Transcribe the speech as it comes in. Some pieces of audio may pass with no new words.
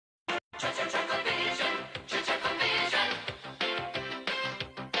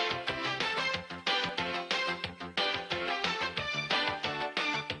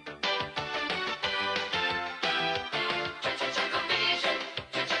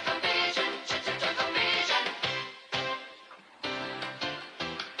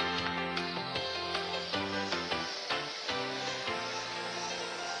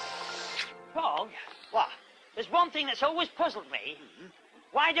one thing that's always puzzled me.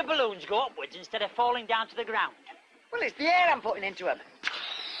 Why do balloons go upwards instead of falling down to the ground? Well, it's the air I'm putting into them.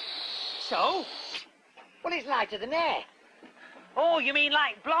 So? Well, it's lighter than air. Oh, you mean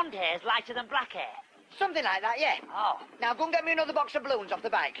like blonde hair's lighter than black hair? Something like that, yeah. Oh. Now, go and get me another box of balloons off the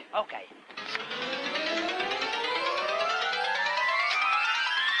bike. Okay.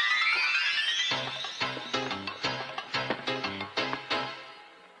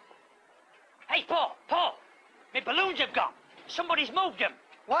 Hey, Paul, my balloons have gone. Somebody's moved them.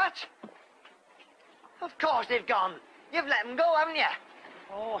 What? Of course they've gone. You've let them go, haven't you?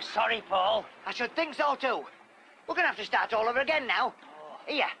 Oh, sorry, Paul. I should think so, too. We're going to have to start all over again now. Oh.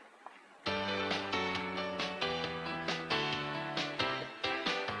 Here.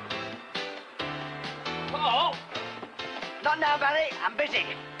 Paul? Not now, Barry. I'm busy.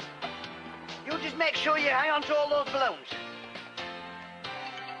 You just make sure you hang on to all those balloons.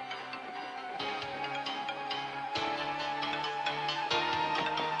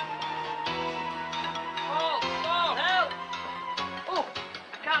 Paul, help! Oh,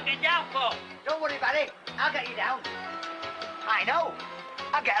 I can't get down, Paul. Don't worry, Barry. I'll get you down. I know.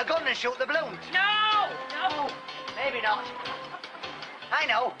 I'll get a gun and shoot the balloons. No! Maybe not. I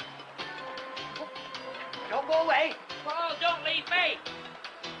know. Don't go away. Paul, don't leave me!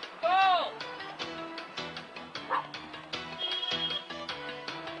 Paul!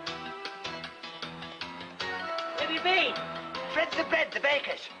 Where have you been? Fred's the bread, the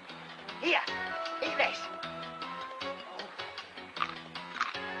baker's. Here, eat this.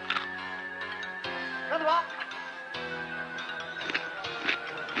 Another one.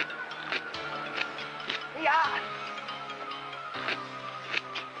 Here.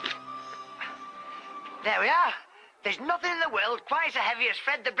 There we are. There's nothing in the world quite so heavy as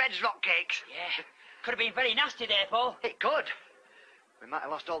Fred the Bread's rock cakes. Yeah, could have been very nasty there, Paul. It could. We might have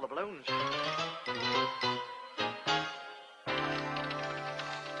lost all the balloons.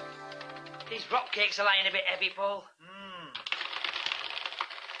 These rock cakes are lying a bit heavy, Paul.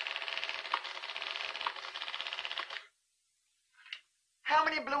 How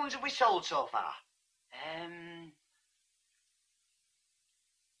many balloons have we sold so far?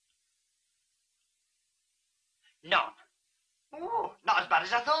 None. Oh, not as bad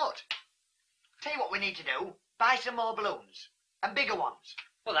as I thought. Tell you what we need to do. Buy some more balloons. And bigger ones.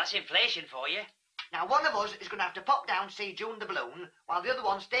 Well, that's inflation for you. Now, one of us is going to have to pop down to see June the balloon, while the other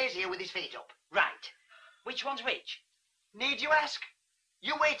one stays here with his feet up. Right. Which one's which? Need you ask?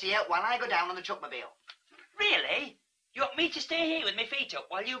 You wait here while I go down on the chuckmobile. Really? You want me to stay here with my feet up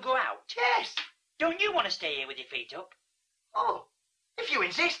while you go out? Yes. Don't you want to stay here with your feet up? Oh, if you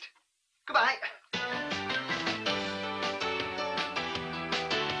insist. Goodbye.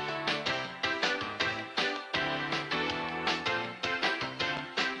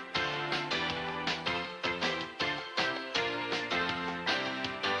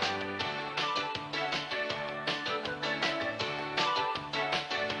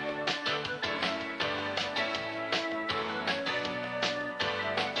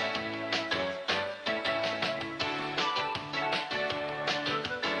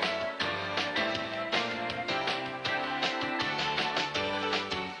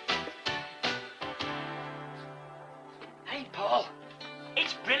 Hey, Paul.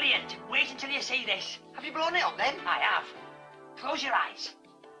 It's brilliant. Wait until you see this. Have you blown it up then? I have. Close your eyes.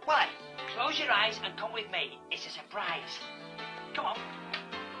 Why? Close your eyes and come with me. It's a surprise. Come on.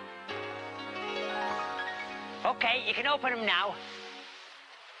 Okay, you can open them now.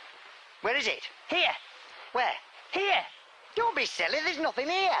 Where is it? Here. Where? Here. Don't be silly, there's nothing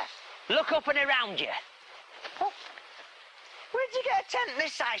here. Look up and around you. Oh. Where'd you get a tent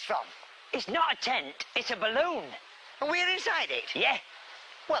this size from? It's not a tent. It's a balloon. And we're inside it? Yeah.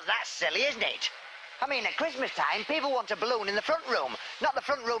 Well, that's silly, isn't it? I mean, at Christmas time, people want a balloon in the front room, not the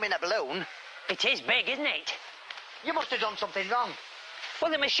front room in a balloon. It is big, isn't it? You must have done something wrong. Well,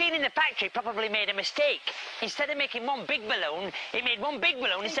 the machine in the factory probably made a mistake. Instead of making one big balloon, it made one big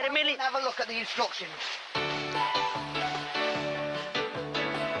balloon instead of merely... Have a look at the instructions.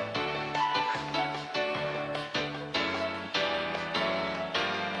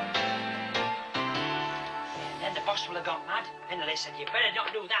 Then the boss will have gone mad. And they said, you better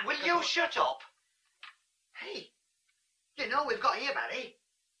not do that. Will you shut up? Hey, you know we've got here, Barry.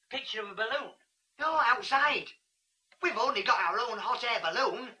 Picture of a balloon. No, outside. We've only got our own hot air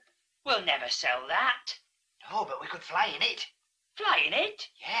balloon. We'll never sell that. No, but we could fly in it. Fly in it?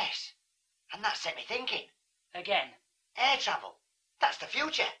 Yes. And that set me thinking. Again. Air travel. That's the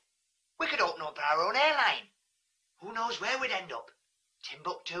future. We could open up our own airline. Who knows where we'd end up?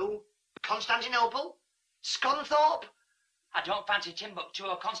 Timbuktu? Constantinople? Scunthorpe? I don't fancy Timbuktu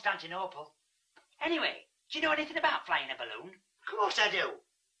or Constantinople. Anyway, Do you know anything about flying a balloon? Of course I do.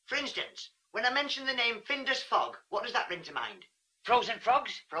 For instance, when I mention the name Findus Fog, what does that bring to mind? Frozen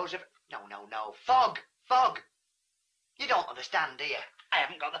frogs? Frozen... No. Fog. Fog. You don't understand, do you? I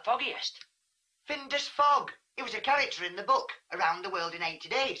haven't got the foggiest. Findus Fog. He was a character in the book, Around the World in 80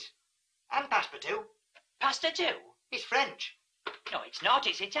 Days. And Passepartout. Pasta too? He's French. No, it's not.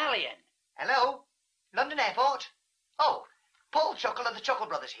 It's Italian. Hello? London Airport? Oh, Paul Chuckle of the Chuckle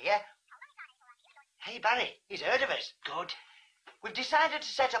Brothers here. Hey, Barry, he's heard of us. Good. We've decided to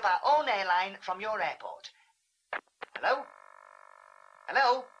set up our own airline from your airport. Hello?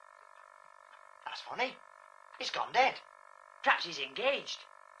 Hello? That's funny. He's gone dead. Perhaps he's engaged.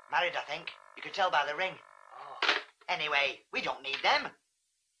 Married, I think. You could tell by the ring. Oh. Anyway, we don't need them.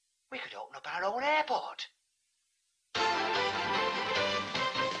 We could open up our own airport.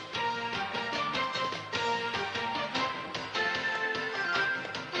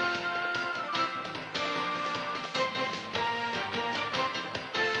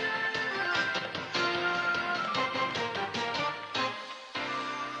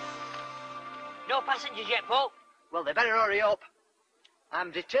 No passengers yet, Paul? Well, they better hurry up.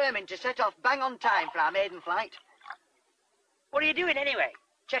 I'm determined to set off bang on time for our maiden flight. What are you doing anyway?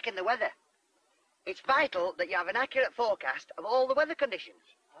 Checking the weather. It's vital that you have an accurate forecast of all the weather conditions.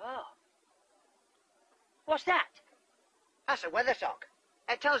 Oh. What's that? That's a weather sock.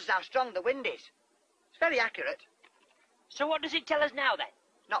 It tells us how strong the wind is. It's very accurate. So what does it tell us now then?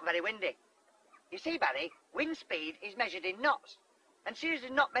 Not very windy. You see, Barry, wind speed is measured in knots. And since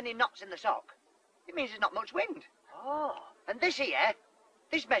there's not many knots in the sock, it means there's not much wind. Oh. And this here,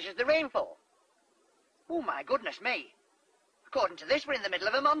 this measures the rainfall. Oh, my goodness me. According to this, we're in the middle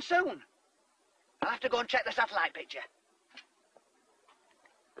of a monsoon. I'll have to go and check the satellite picture.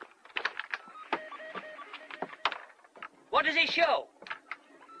 What does it show?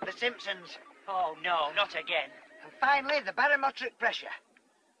 The Simpsons. Oh, no, not again. And finally, the barometric pressure.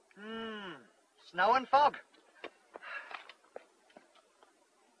 Snow and fog.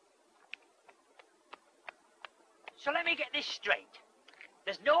 So let me get this straight.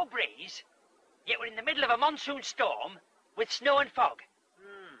 There's no breeze, yet we're in the middle of a monsoon storm with snow and fog.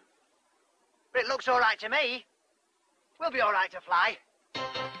 But it looks all right to me. We'll be all right to fly.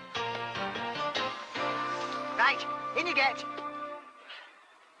 Right, in you get.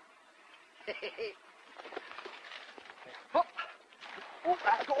 Up. Oh,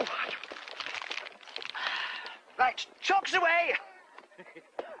 let's go. Right, chocks away.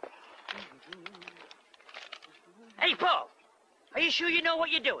 Hey, Paul, are you sure you know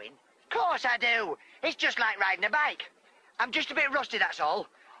what you're doing? Of course I do. It's just like riding a bike. I'm just a bit rusty, that's all.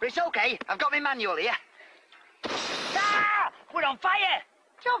 But it's okay. I've got my manual here. Ah! We're on fire!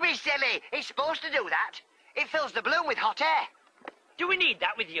 Don't be silly. It's supposed to do that. It fills the balloon with hot air. Do we need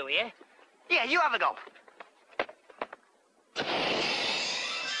that with you here? Yeah, you have a go.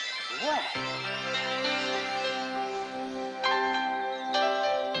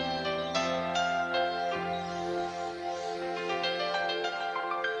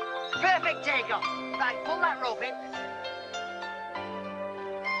 Perfect takeoff. Right, pull that rope in.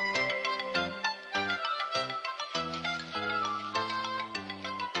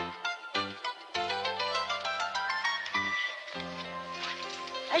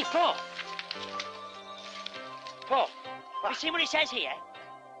 Hey, Paul. Paul, you see what it says here?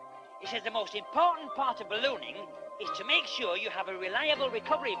 It says the most important part of ballooning is to make sure you have a reliable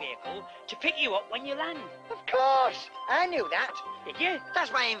recovery vehicle to pick you up when you land. Of course. I knew that. Did you?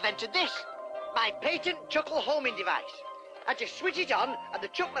 That's why I invented this. My patent Chuckle homing device. I just switch it on and the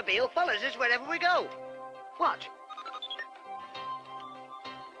Chuckmobile follows us wherever we go. What?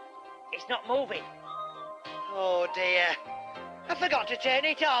 It's not moving. Oh, dear. I forgot to turn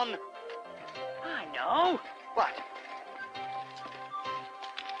it on. I know. What?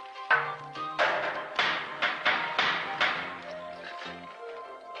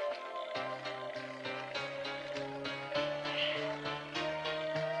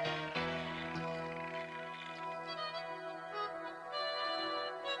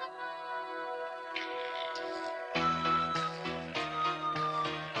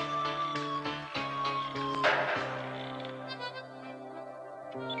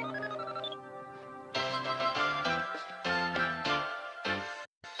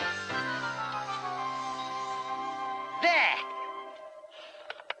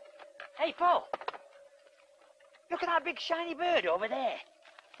 Hey, Paul. Look at that big shiny bird over there.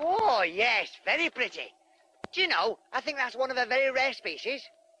 Oh, yes, very pretty. Do you know, I think that's one of a very rare species.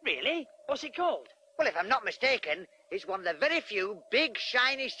 Really? What's it called? Well, if I'm not mistaken, it's one of the very few big,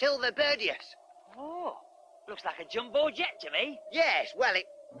 shiny silver birdies. Oh, looks like a jumbo jet to me. Yes, well, it...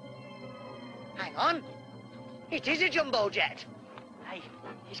 Hang on. It is a jumbo jet. Hey,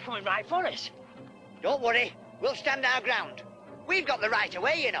 he's coming right for us. Don't worry, we'll stand our ground. We've got the right of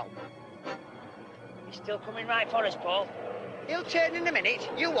way, you know. He's still coming right for us, Paul. He'll turn in a minute,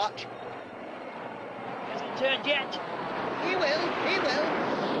 you watch. Hasn't turned yet. He will, he will.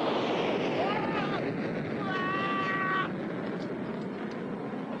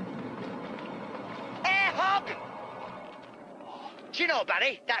 Air hog! Do you know,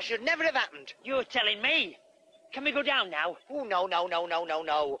 Barry, that should never have happened. You're telling me. Can we go down now? Oh,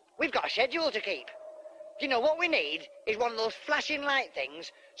 no. We've got a schedule to keep. Do you know what we need is one of those flashing light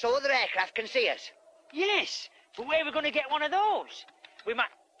things so other aircraft can see us. Yes, but where are we going to get one of those? We might...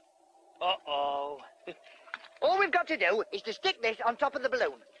 Uh-oh. All we've got to do is to stick this on top of the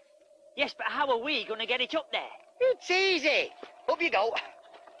balloon. Yes, but how are we going to get it up there? It's easy. Up you go.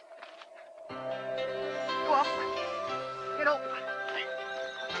 Go on. Get up.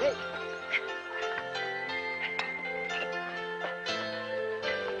 Sit.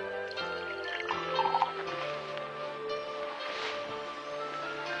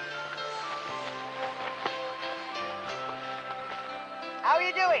 How are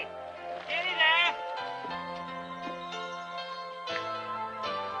you doing? Nearly there.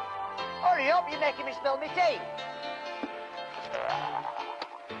 Hurry up, you're making me spill my tea.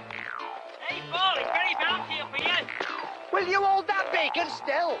 Hey, Paul, it's very bouncy up here. Will you hold that bacon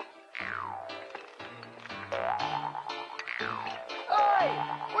still? Oi!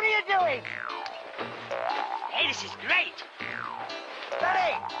 What are you doing? Hey, this is great.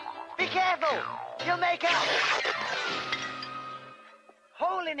 Barry! Be careful! You'll make out!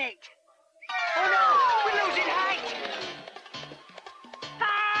 Hole in it! Oh no! We're losing height!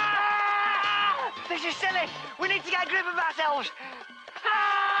 Ah! This is silly! We need to get a grip of ourselves!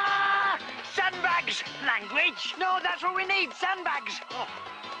 Ah! Sandbags! Language? No, that's what we need! Sandbags!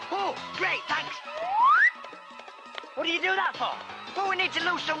 Oh, great, thanks! What do you do that for? Well, we need to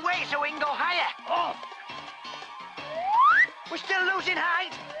lose some weight so we can go higher! Oh, We're still losing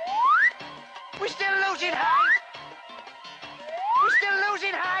height! We're still losing height! We're still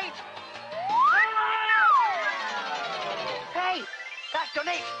losing height! Hey, that's done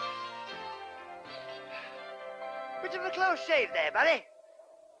it! Bit of a close shave there, Barry.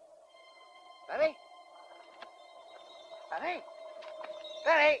 Barry? Barry?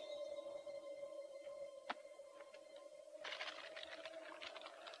 Barry?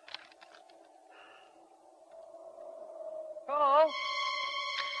 Paul?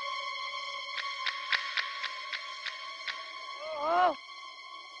 Oh!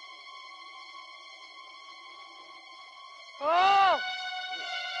 Oh!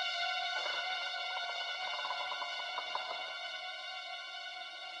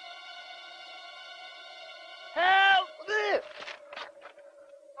 Help!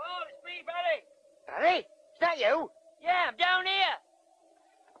 Oh, it's me, Barry. Barry? Is that you? Yeah, I'm down here.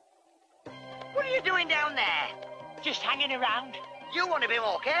 What are you doing down there? Just hanging around. You want to be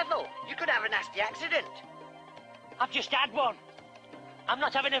more careful. You could have a nasty accident. I've just had one. I'm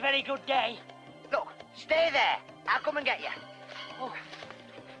not having a very good day. Look, stay there. I'll come and get you. Oh.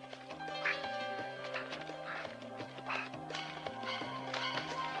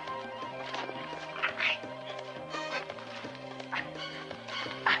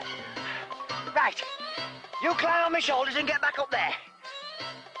 Right. You climb on my shoulders and get back up there.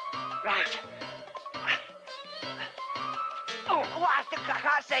 Right. Oh, I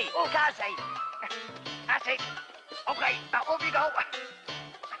can't see. Oh, can't see. That's it. Okay, now up you go.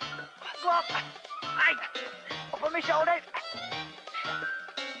 Go up. Right. Up on my shoulders.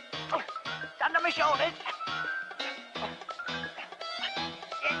 Oh, stand on my shoulders.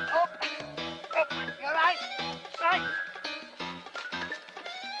 Yeah, up. Up. You all right? Right.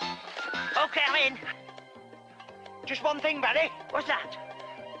 Okay, I'm in. Just one thing, Barry. What's that?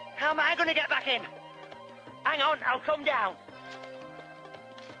 How am I going to get back in? Hang on, I'll come down.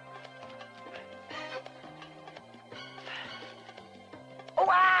 Oh,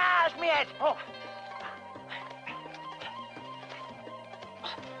 that's my head. Oh.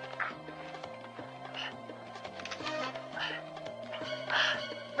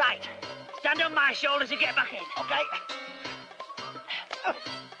 Right. Stand on my shoulders and get back in. Okay.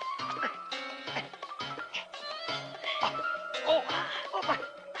 Oh. Up.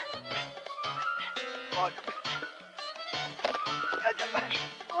 On.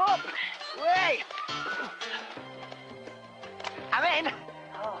 Up. Way. I'm in.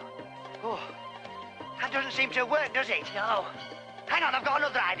 Oh. That doesn't seem to work, does it? No. Hang on, I've got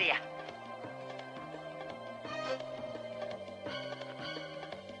another idea.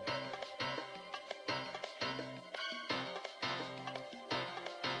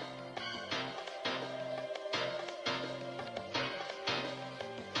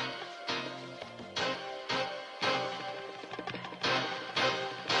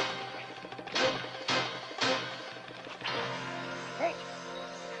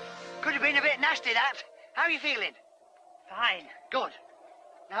 nasty, that. How are you feeling? Fine. Good.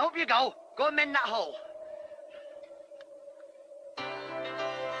 Now up you go. Go and mend that hole.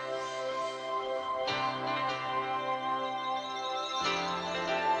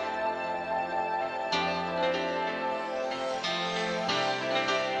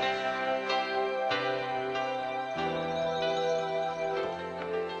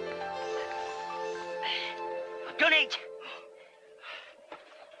 I've done it.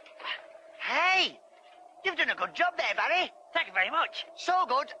 Hey! You've done a good job there, Barry. Thank you very much. So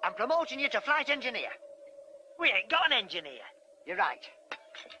good, I'm promoting you to flight engineer. We ain't got an engineer. You're right.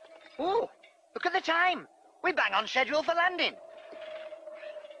 Ooh, look at the time. We're bang on schedule for landing.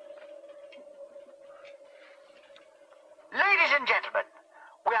 Ladies and gentlemen,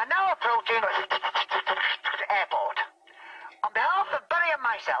 we are now approaching the airport. On behalf of Barry and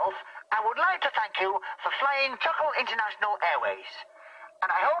myself, I would like to thank you for flying Chuckle International Airways. And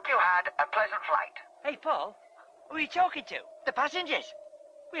I hope you had a pleasant flight. Hey, Paul, who are you talking to? The passengers.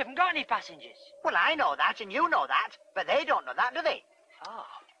 We haven't got any passengers. Well, I know that and you know that, but they don't know that, do they? Oh.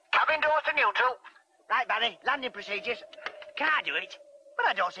 Cabin doors to neutral. Right, Barry, landing procedures. Can I do it? Well,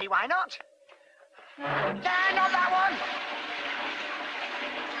 I don't see why not. Nah, not that one.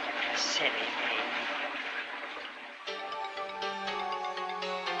 Silly me.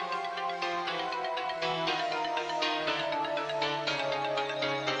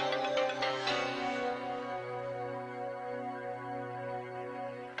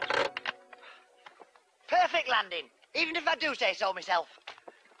 Perfect landing, even if I do say so myself.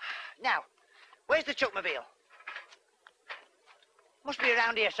 Now, where's the Chuckmobile? Must be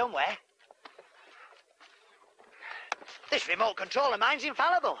around here somewhere. This remote control of mine's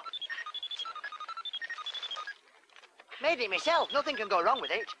infallible. Made it myself, nothing can go wrong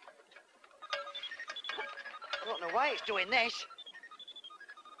with it. Don't know why it's doing this.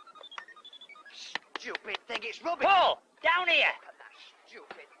 Stupid thing, it's rubbish. Paul, down here. That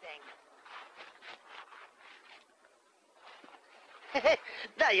stupid thing.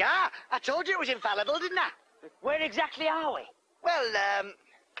 There you are. I told you it was infallible, didn't I? Where exactly are we? Well,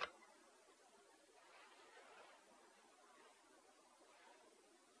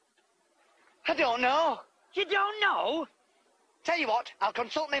 I don't know. You don't know? Tell you what, I'll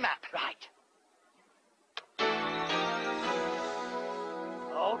consult my map. Right.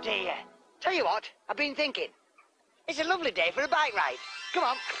 Oh, dear. Tell you what, I've been thinking. It's a lovely day for a bike ride. Come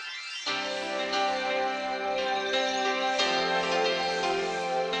on.